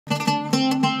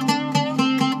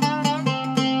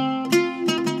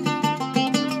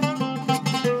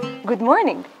Good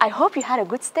morning. I hope you had a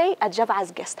good stay at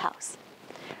Jabba's guest house.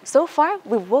 So far,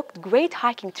 we've walked great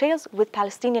hiking trails with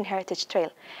Palestinian Heritage Trail,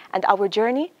 and our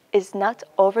journey is not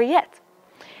over yet.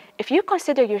 If you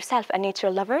consider yourself a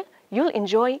nature lover, you'll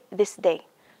enjoy this day.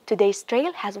 Today's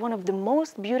trail has one of the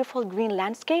most beautiful green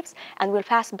landscapes and will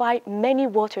pass by many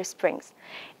water springs.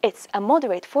 It's a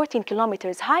moderate 14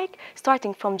 kilometers hike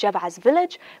starting from Jabba's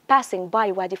village, passing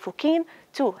by Wadi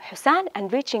to Hussan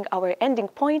and reaching our ending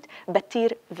point,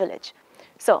 Battir village.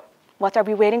 So, what are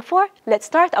we waiting for? Let's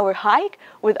start our hike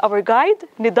with our guide,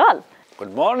 Nidal.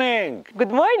 Good morning.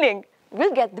 Good morning.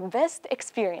 We'll get the best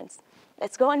experience.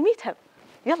 Let's go and meet him.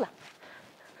 Yalla.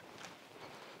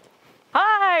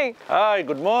 Hi. Hi,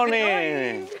 good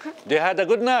morning. You had a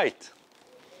good night?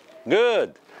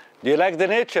 Good. Do you like the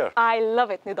nature? I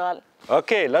love it, Nidal.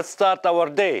 Okay, let's start our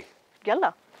day.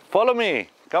 Yalla. Follow me.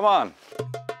 Come on.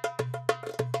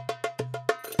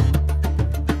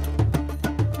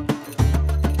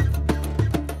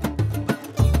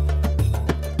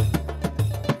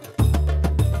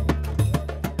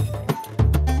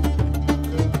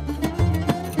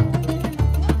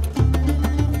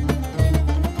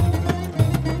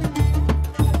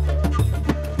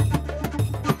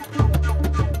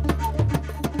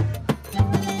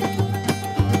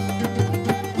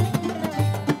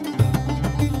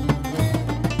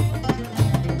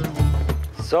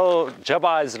 So,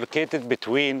 Jabba is located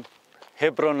between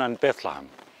Hebron and Bethlehem.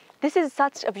 This is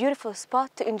such a beautiful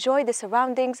spot to enjoy the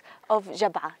surroundings of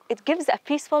Jabba. It gives a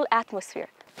peaceful atmosphere.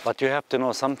 But you have to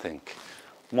know something.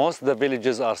 Most of the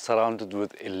villages are surrounded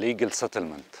with illegal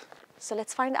settlement. So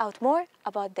let's find out more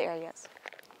about the areas.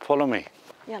 Follow me.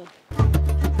 Yalla.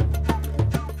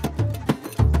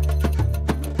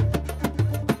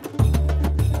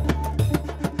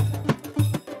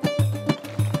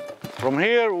 From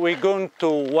here, we're going to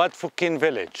Wadi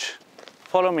village.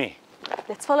 Follow me.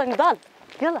 Let's follow Nidal.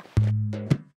 Yalla.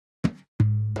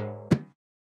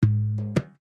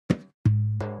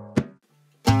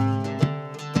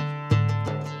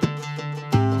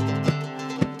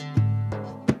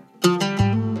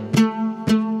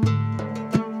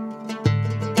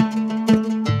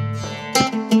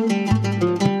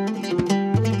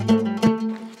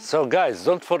 So guys,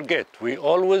 don't forget, we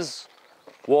always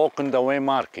walk on the way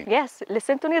marking. Yes,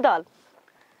 listen to Nidal.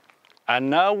 And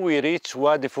now we reach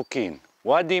Wadi Fukin.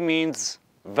 Wadi means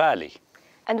valley.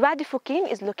 And Wadi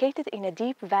is located in a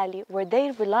deep valley where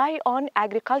they rely on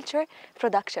agriculture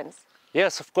productions.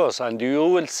 Yes, of course, and you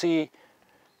will see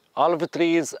olive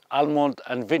trees, almond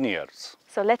and vineyards.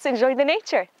 So let's enjoy the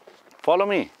nature. Follow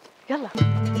me. Yalla.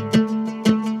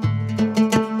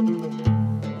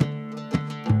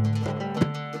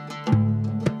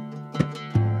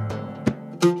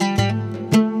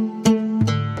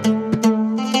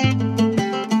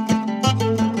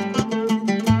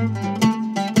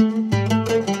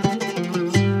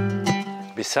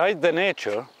 Beside the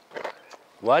nature,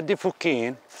 Wadi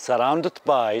Fukin surrounded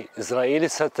by Israeli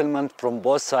settlement from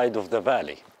both sides of the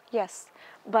valley. Yes,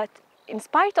 but in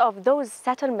spite of those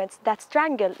settlements that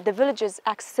strangle the village's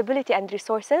accessibility and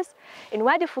resources, in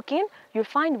Wadi Fukin you'll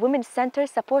find women's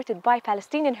centers supported by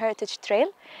Palestinian Heritage Trail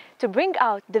to bring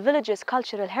out the village's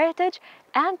cultural heritage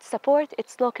and support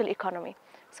its local economy.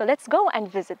 So let's go and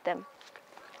visit them.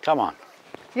 Come on.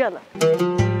 Yalla.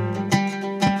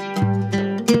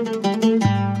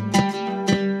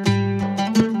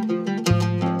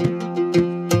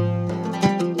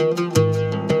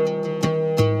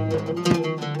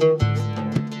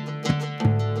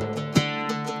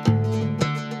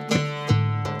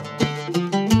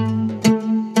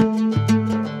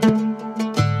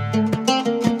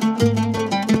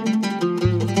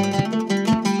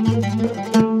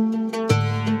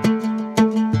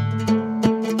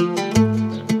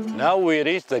 Now we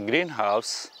reach the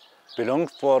greenhouse,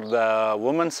 belongs for the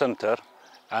women's center,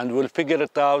 and we'll figure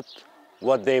it out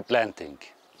what they're planting.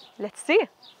 Let's see.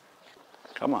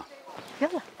 Come on.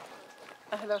 يلا.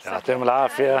 اهلا وسهلا. يعطيهم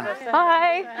العافية.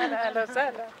 Hi. اهلا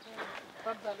وسهلا.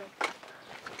 تفضلوا.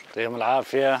 يعطيهم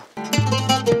العافية.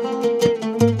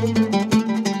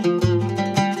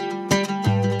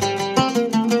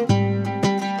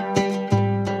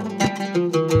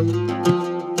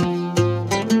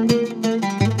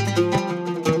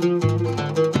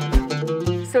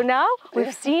 So now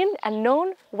we've seen and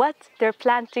known what they're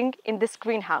planting in this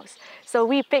greenhouse. So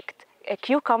we picked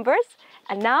cucumbers,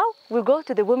 and now we'll go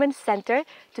to the women's center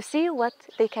to see what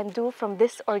they can do from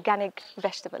this organic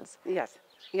vegetables. Yes.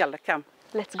 يلا come.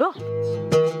 Let's go.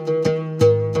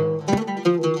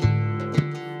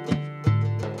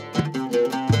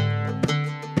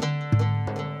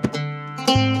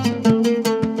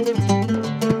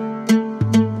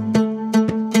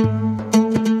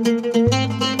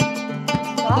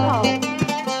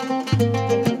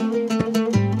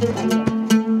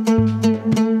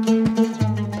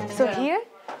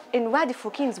 Wadi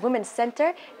Foukin's Women's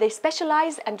Center, they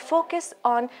specialize and focus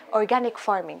on organic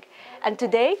farming. And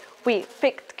today we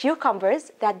picked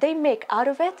cucumbers that they make out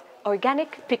of it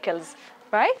organic pickles,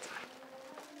 right?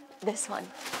 This one.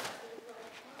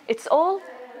 It's all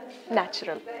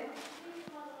natural.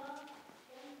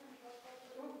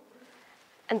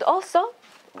 And also,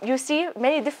 you see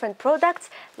many different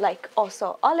products, like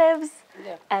also olives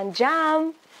and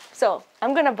jam. So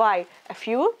I'm gonna buy a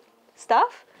few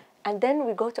stuff, and then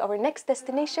we go to our next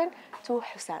destination, to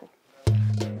Hussan.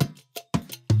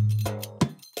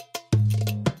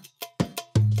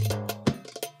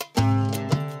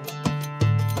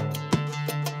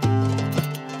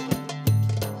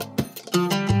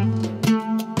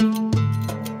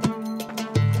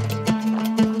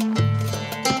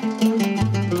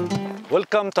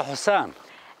 Welcome to Hussan.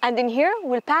 And in here,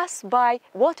 we'll pass by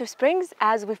water springs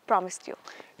as we've promised you.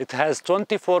 It has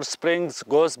 24 springs,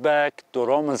 goes back to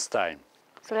Romans time.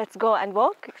 So let's go and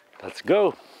walk. Let's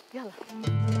go. Yalla.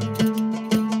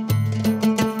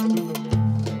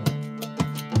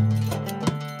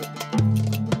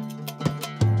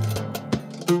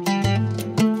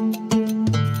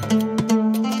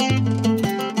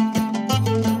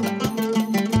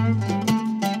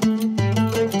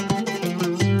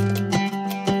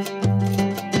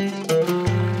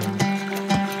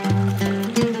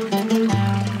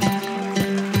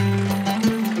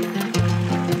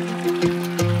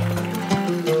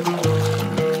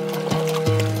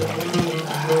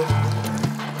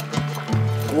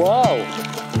 Wow,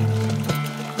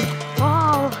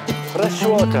 Wow. fresh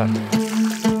water.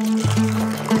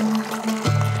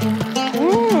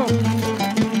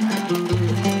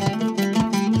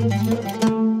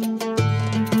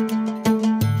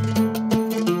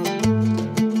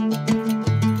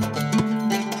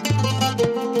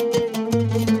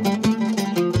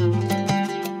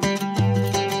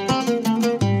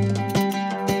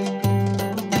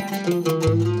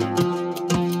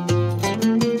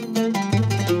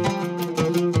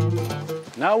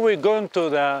 Now we're going to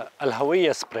the Al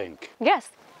Hawiya spring. Yes,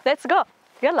 let's go.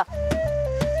 Yalla.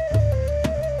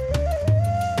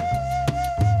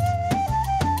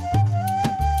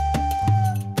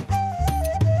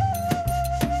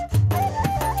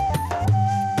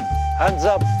 Hands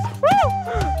up.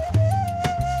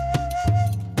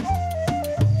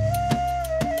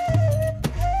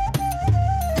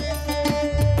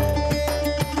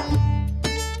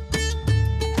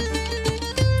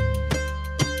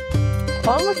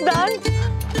 Almost done.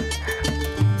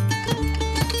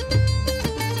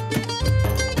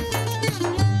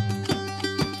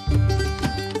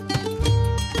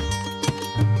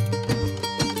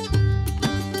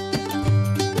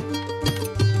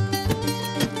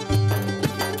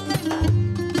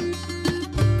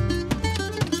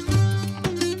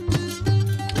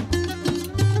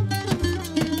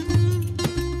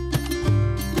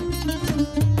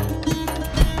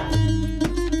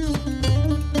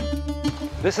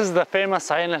 This is the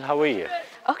famous Ain Al Hawiya.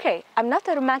 Okay, I'm not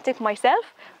a romantic myself,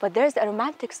 but there's a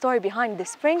romantic story behind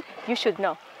this spring you should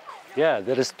know. Yeah,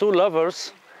 there is two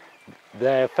lovers.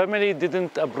 The family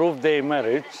didn't approve their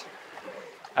marriage,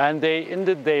 and they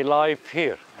ended their life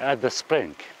here at the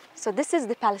spring. So this is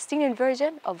the Palestinian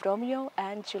version of Romeo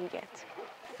and Juliet.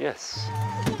 Yes.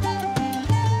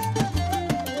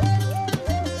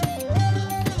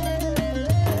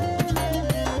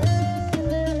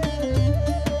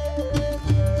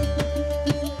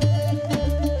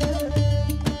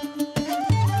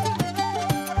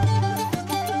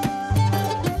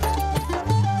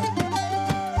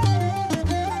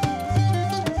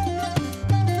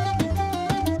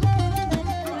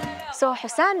 So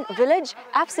Hussan village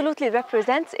absolutely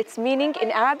represents its meaning in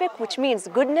Arabic, which means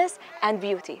goodness and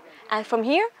beauty. And from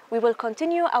here, we will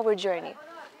continue our journey.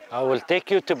 I will take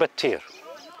you to Battir.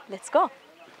 Let's go.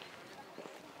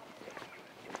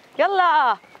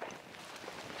 Yalla!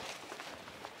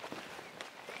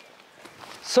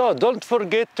 So don't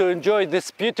forget to enjoy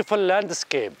this beautiful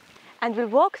landscape. And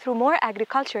we'll walk through more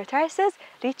agriculture terraces,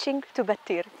 reaching to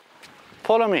Battir.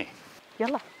 Follow me.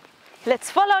 Yalla.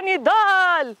 Let's follow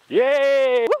Nidal!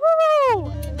 Yay!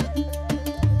 Woohoo!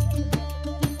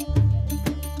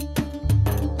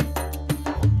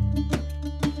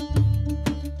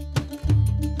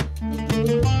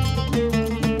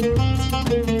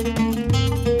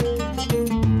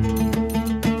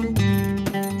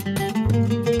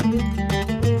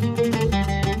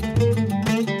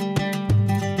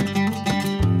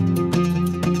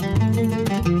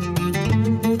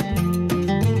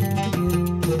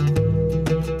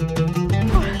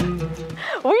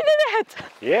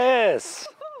 Yes!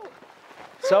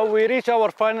 So we reach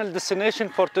our final destination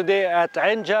for today at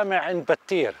Ain Jami in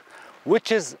Battir,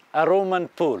 which is a Roman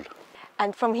pool.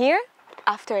 And from here,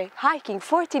 after hiking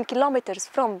 14 kilometers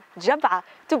from Jabba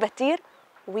to Battir,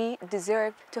 we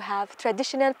deserve to have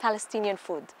traditional Palestinian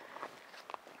food.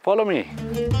 Follow me.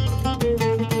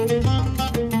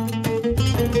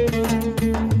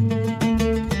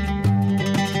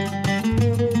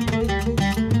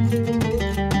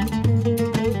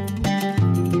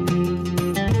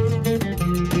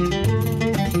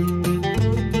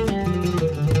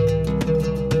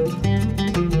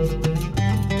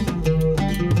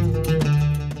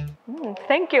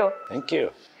 Thank you. Thank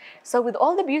you. So with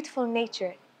all the beautiful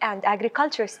nature and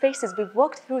agriculture spaces we've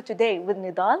walked through today with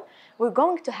Nidal, we're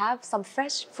going to have some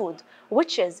fresh food,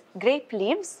 which is grape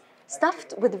leaves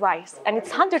stuffed with rice, and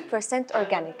it's 100%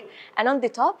 organic. And on the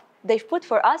top, they've put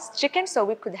for us chicken so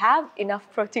we could have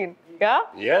enough protein. Yeah?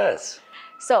 Yes.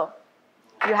 So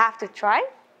you have to try.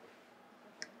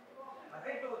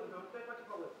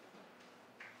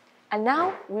 And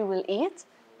now we will eat,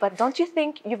 but don't you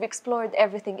think you've explored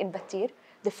everything in Battir?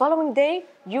 The following day,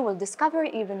 you will discover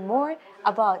even more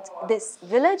about this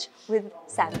village with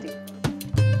Sandy.